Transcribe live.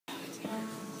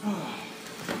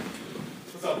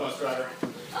What's up, bus driver?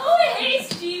 Oh, hey,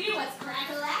 Stevie, what's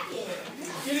crack-a-lackin'?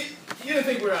 You didn't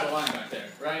think we were out of line back there,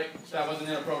 right? That wasn't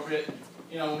inappropriate.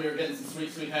 You know, when we were getting some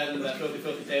sweet, sweet head into that filthy,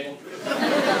 filthy table.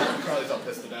 Charlie's all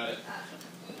pissed about it.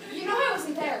 You know I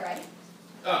wasn't there, right?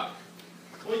 Oh.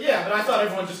 Well, yeah, but I thought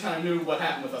everyone just kind of knew what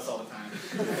happened with us all the time.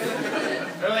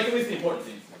 Or, like, at least the important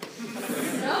scenes.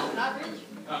 No, not really.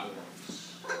 Oh.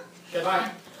 Okay, bye.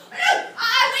 Wait,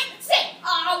 stay!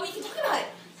 We can talk about it.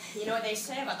 You know what they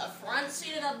say about the front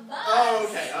seat of the bus? Oh,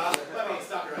 okay. Let me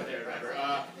stop you right there, driver.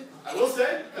 I will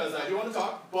say, because I do want to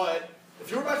talk, but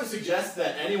if you're about to suggest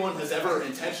that anyone has ever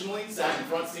intentionally sat in the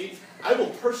front seat, I will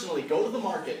personally go to the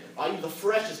market, buy you the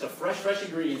freshest of fresh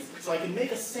ingredients, so I can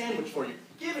make a sandwich for you,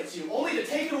 give it to you, only to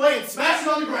take it away and smash it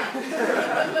on the ground.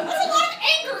 That's a lot of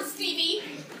anger, Stevie!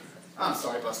 I'm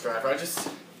sorry, bus driver. I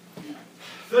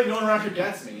feel like no one around here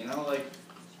gets me, you know? Like,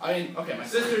 I mean, okay, my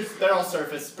sisters, they're all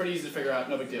surface, pretty easy to figure out,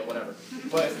 no big deal, whatever.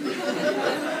 But me,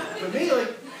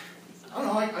 like, I don't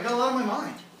know, I got a lot on my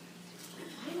mind.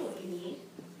 I know what you need.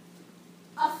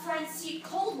 A front seat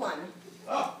cold one.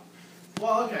 Oh.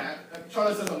 Well, okay.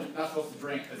 Charlie says I'm not supposed to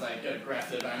drink because I get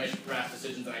aggressive and I make rash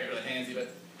decisions and I get really handsy,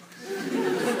 but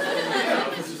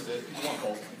yeah, it's just one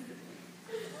cold.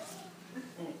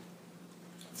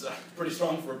 It's pretty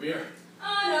strong for a beer.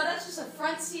 Oh, no, that's just a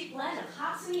front seat blend of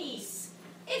hops and yeast.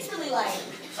 It's really light.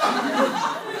 Probably the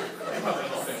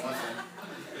whole thing once then.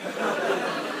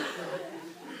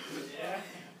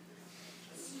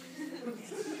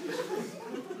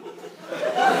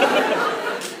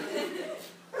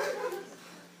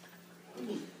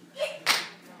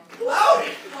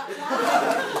 Howdy!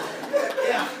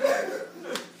 Yeah.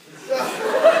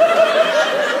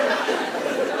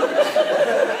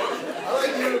 I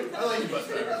like you, bus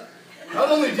driver. Not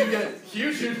only do you get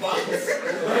huge bottles. They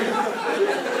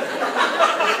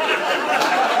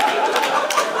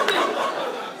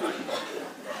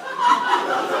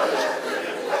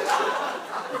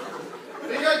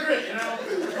got grit, you know?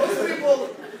 Most people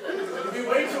would be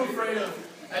way too afraid of,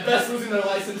 at best, losing their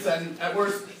license and, at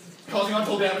worst, causing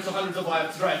untold damage to hundreds of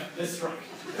lives to drive this truck.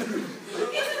 It's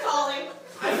a calling.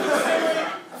 I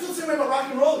feel the same way about rock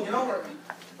and roll, you know? Or,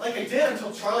 like I did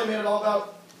until Charlie made it all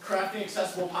about crafting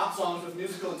accessible pop songs with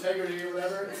musical integrity or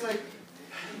whatever. It's like,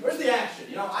 where's the action?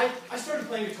 You know, I started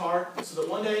playing guitar so that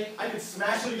one day I could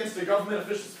smash it against a government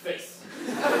official's face.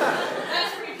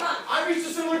 That's pretty punk. I reached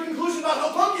a similar conclusion about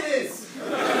how punk it is.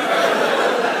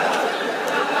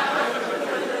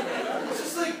 It's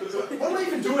just like, what am I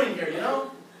even doing here, you know?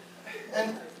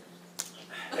 And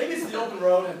maybe it's the open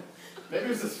road, and maybe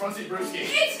it's this front seat brewski.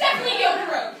 It's definitely the open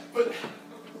road. But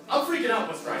I'm freaking out,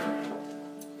 bus driver.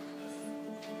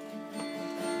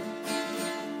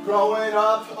 Growing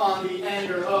up on the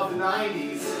ender of the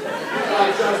 90s,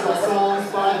 I judge my songs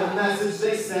by the message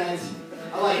they sent.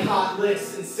 I like hot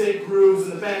licks and sick grooves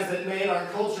and the bands that made our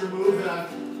culture move, and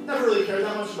I've never really cared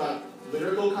that much about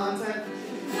lyrical content.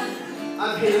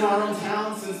 I've hated our own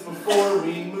town since before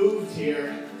we moved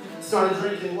here. Started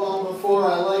drinking long before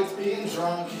I liked being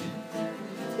drunk.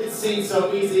 It seemed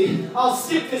so easy. I'll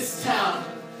skip this town.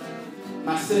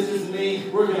 My sisters and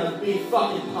me, we're gonna be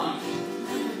fucking punk.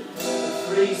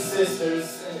 Three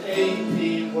sisters, an AP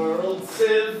World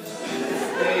Civ,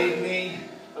 made me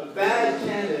a bad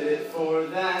candidate for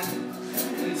that.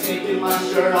 And taking my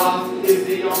shirt off is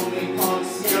the only punk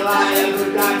skill I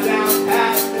ever got down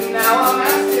pat. And now I'm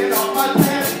asking all my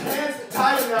pants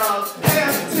tight enough,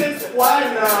 and tits wide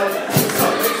enough. So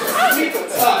make the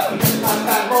tough. I've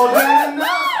had more than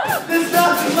enough. There's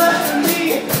nothing left for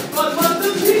me but what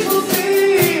the people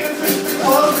see. If it's the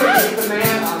closer, keep the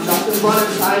man, I'm nothing but a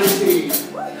tight tea.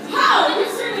 Wow, you're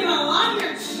certainly got a lot on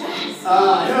your chest. I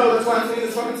know, that's why I'm singing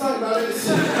this fucking song about it. You need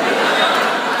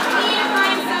to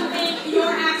find something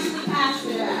you're actually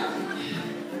passionate about.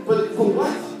 But for what?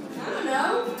 I don't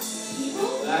know.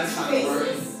 People? That's not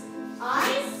faces?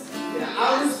 Eyes? Yeah, I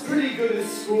was pretty good at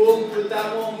school, but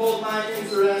that won't hold my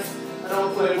interest. I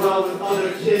don't play well with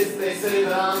other kids, they say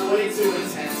that I'm way too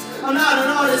intense. I'm not an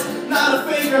artist, not a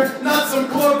faker, not some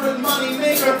corporate money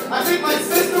maker. I think my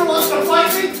sister wants to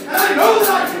fight me, and I know that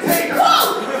I can take her.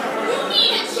 Whoa! You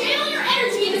need to channel your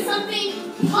energy into something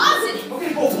positive.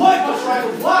 Okay, but what, bus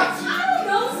driver, what? I don't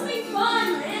know, something fun,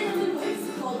 random, and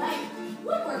whimsical, like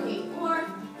woodworking or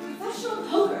professional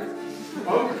poker.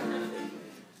 Poker?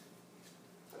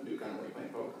 I do kind of like playing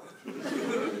poker.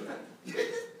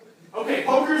 Okay,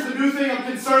 poker's the new thing I'm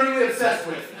concerningly obsessed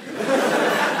with.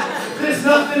 There's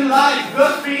nothing like the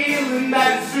feeling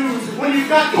that ensues when you've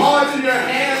got cards in your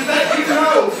hands that you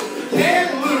know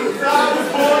can't lose. I was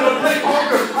born to play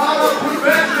poker on a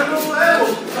professional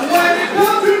level. When it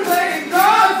comes to playing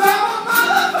cards, I'm a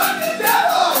motherfucking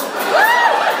devil!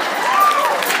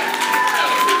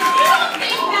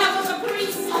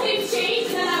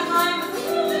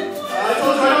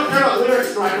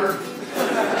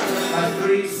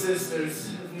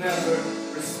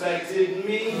 never respected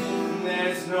me.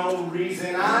 There's no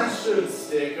reason I should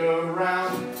stick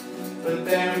around, but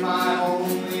they're my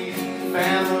only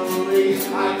family.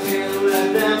 I can't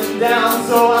let them down,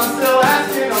 so I'm still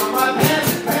asking, are my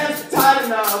pants tight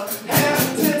enough?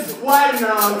 Hand tips wide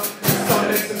enough? Some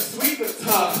makes them sweet but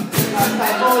tough. I've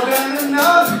had more than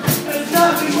enough. There's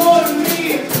nothing more to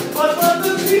me but what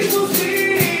the people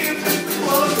see. If it's the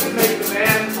clothes that make the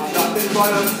man, I'm nothing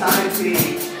but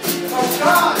untidy. Oh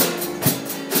God!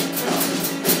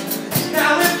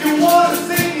 Now if you want to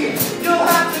see me, you'll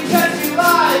have to catch me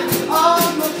live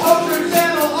on the poker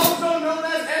channel, also known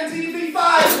as MTV5.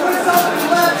 There's something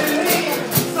left in me,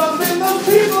 something those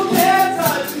people can't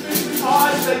touch. If it's the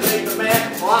cards that make the man,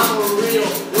 well, I'm a real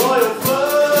royal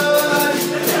flush.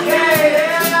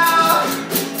 Yeah.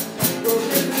 Well,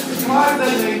 if it's the cards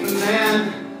that make the man,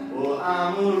 well,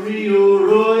 I'm a real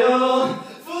royal flush.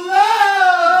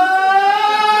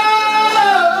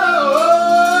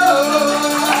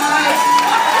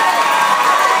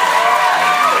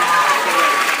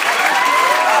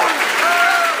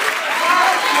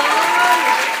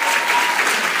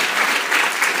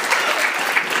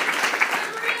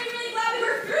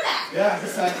 Yeah, I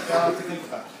guess I got to think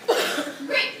about it.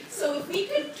 Great. So if we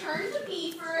could turn to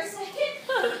B for a second.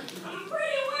 I'm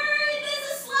pretty worried there's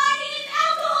a sliding in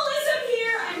alcoholism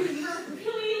here. I mean, we're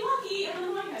really lucky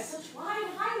Illinois has such wide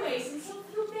highways and so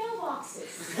few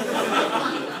mailboxes.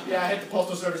 Yeah, I hit the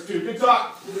postal service too. Good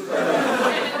talk.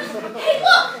 Hey,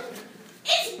 look!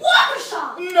 It's Waukesha!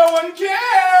 No one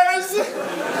cares!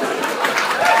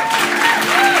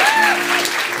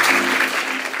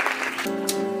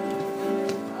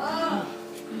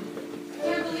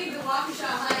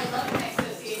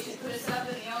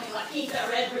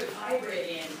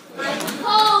 I'm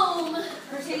home!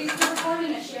 Mercedes, you were born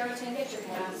in a Sheraton. Get your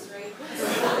head on straight.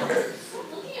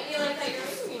 Looking at me like that, you're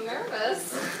making me nervous.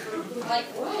 Like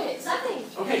what? Nothing.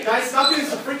 Okay, guys, stop getting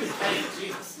so freaking petty.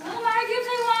 Jesus. Well, argue if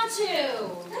they want to.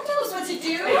 That knows what to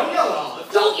do. Hey, don't yell at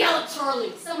Olive. Don't yell at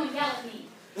Charlie. Someone yell at me.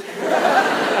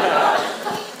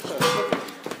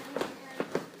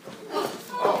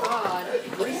 Oh, God.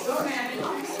 What are you doing?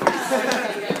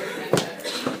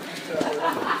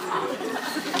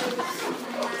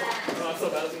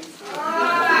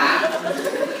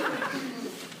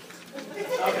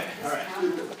 Okay, alright.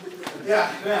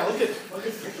 Yeah, look at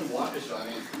freaking Waukesha. I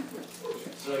mean,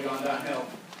 it's really gone downhill.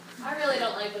 I really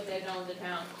don't like what they've done to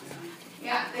town.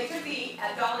 Yeah, they took the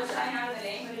dollar sign out of the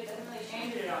name, but it doesn't really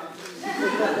change it at all.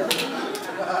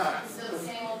 Still the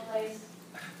same old place.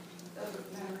 Those are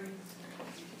memories.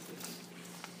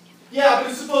 Yeah,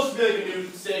 but it's supposed to be like a new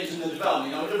stage in the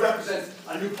development, you know? It represents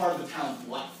a new part of the town's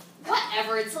life.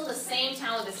 Whatever, it's still the same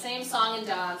town with the same song and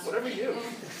dance. Whatever you do.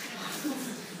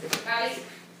 Guys,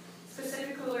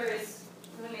 specific cooler is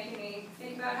really making me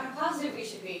think about how positive we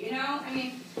should be, you know? I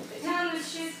mean, the town was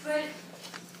shit, but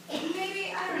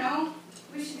maybe, I don't know,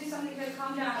 we should do something to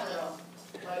calm down a little.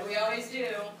 What do we always do?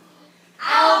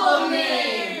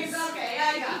 Albumings! Okay,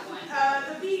 I got one.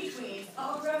 The B-Tweens,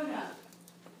 all grown up.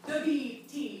 The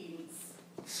B-Teens.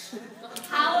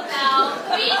 How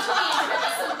about B-Tweens?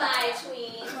 Release some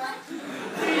by-tweens.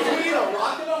 B-Tween, a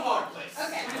rock and a hard place.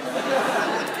 Okay.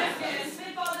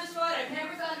 Spitball this one, I've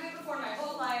never thought of it before my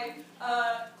whole life.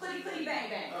 Clitty clitty bang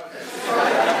bang. Okay.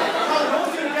 No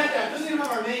one's gonna get that. It doesn't even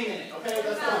have our name in it, okay?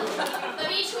 That's fine. The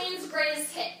B-Tweens' greatest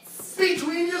hits.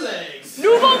 Between your legs.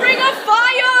 Nouveau Ring of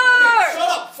Fire! Shut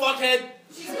up, fuckhead.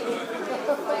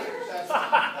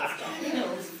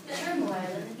 The turmoil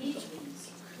in the B-Tweens.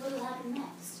 What will happen next?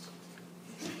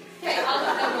 Okay,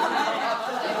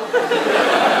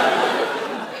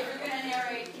 if you're gonna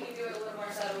narrate, can you do it a little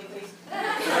more subtly, please?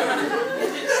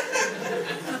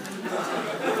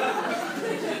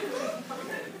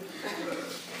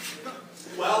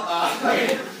 Well,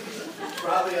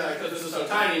 probably because this is so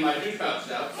tiny, my juice pouch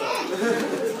is out, so.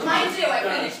 Mine too, I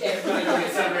finished it. I'm gonna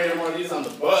get separated more of these on the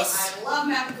bus. I love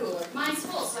Map Cooler. Mine's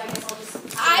full, so I guess I'll just...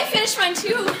 I finished mine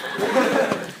too.